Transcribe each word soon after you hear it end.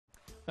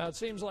Now, it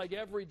seems like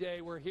every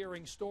day we're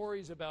hearing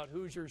stories about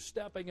Hoosiers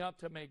stepping up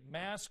to make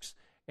masks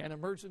and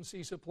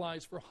emergency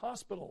supplies for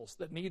hospitals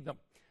that need them.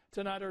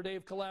 Tonight, our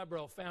Dave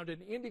Calabro found an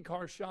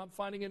IndyCar shop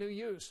finding a new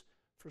use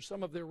for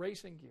some of their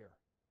racing gear.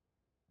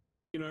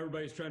 You know,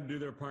 everybody's trying to do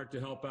their part to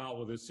help out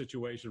with this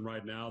situation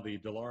right now. The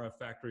Dallara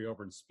factory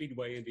over in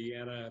Speedway,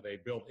 Indiana, they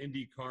build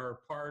IndyCar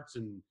parts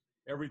and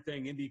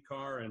everything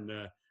IndyCar, and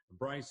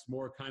Bryce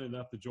Moore kind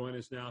enough to join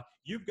us now.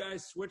 You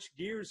guys switched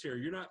gears here.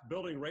 You're not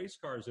building race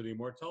cars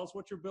anymore. Tell us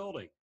what you're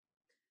building.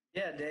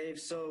 Yeah, Dave.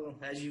 So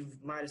as you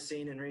might have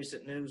seen in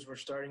recent news, we're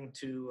starting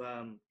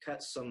to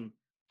cut some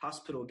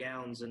hospital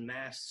gowns and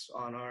masks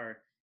on our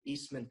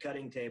Eastman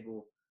cutting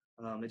table.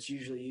 It's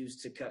usually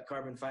used to cut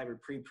carbon fiber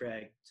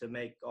pre-preg to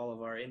make all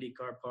of our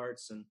IndyCar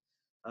parts and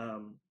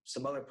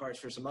some other parts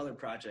for some other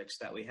projects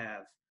that we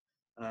have.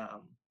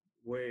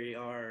 We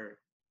are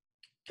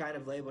kind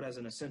of labeled as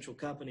an essential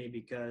company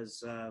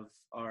because of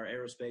our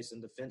aerospace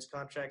and defense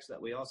contracts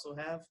that we also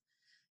have.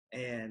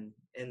 And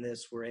in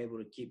this, we're able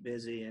to keep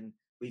busy, and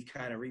we've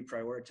kind of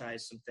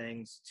reprioritized some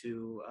things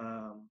to,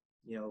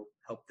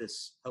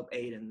 help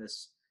aid in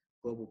this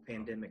global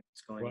pandemic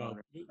that's going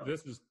on.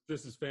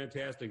 This is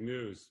fantastic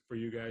news for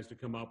you guys to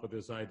come up with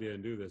this idea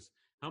and do this.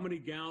 How many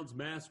gowns,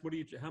 masks?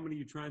 How many are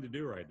you trying to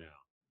do right now?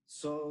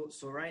 So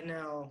right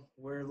now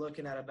we're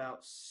looking at about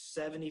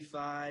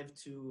 75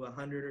 to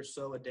 100 or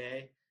so a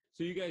day.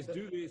 So you guys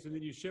do these and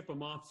then you ship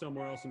them off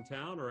somewhere else in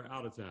town or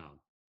out of town?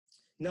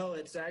 No,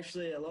 it's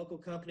actually a local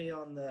company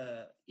on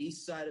the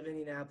east side of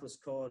Indianapolis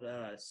called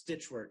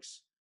Stitchworks.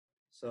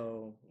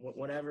 So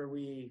whenever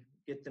we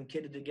get them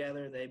kitted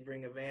together, they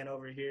bring a van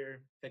over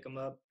here, pick them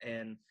up,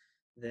 and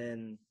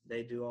then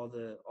they do all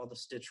the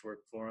stitch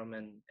work for them,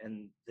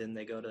 and then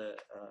they go to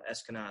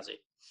Eskenazi.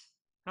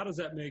 How does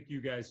that make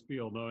you guys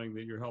feel, knowing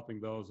that you're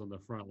helping those on the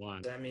front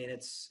line? I mean,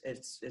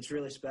 it's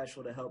really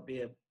special to help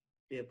be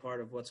a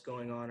part of what's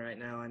going on right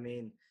now. I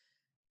mean,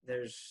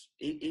 there's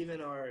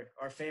even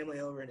our family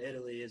over in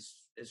Italy is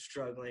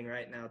struggling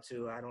right now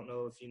too. I don't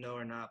know if you know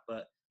or not,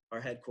 but our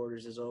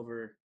headquarters is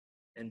over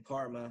in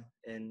Parma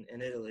in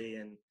Italy,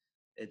 and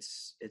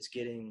it's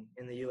getting,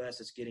 in the U.S.,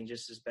 it's getting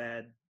just as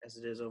bad as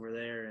it is over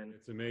there. And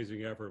it's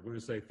amazing effort. We're going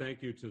to say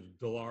thank you to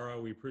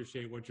Dallara. We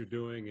appreciate what you're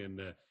doing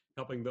and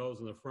helping those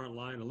on the front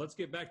line. And let's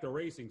get back to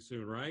racing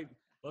soon, right?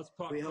 Let's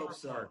talk. We hope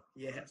so.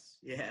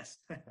 Yes.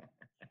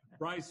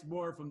 Bryce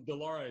Moore from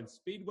Dallara in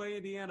Speedway,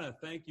 Indiana.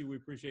 Thank you. We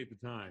appreciate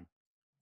the time.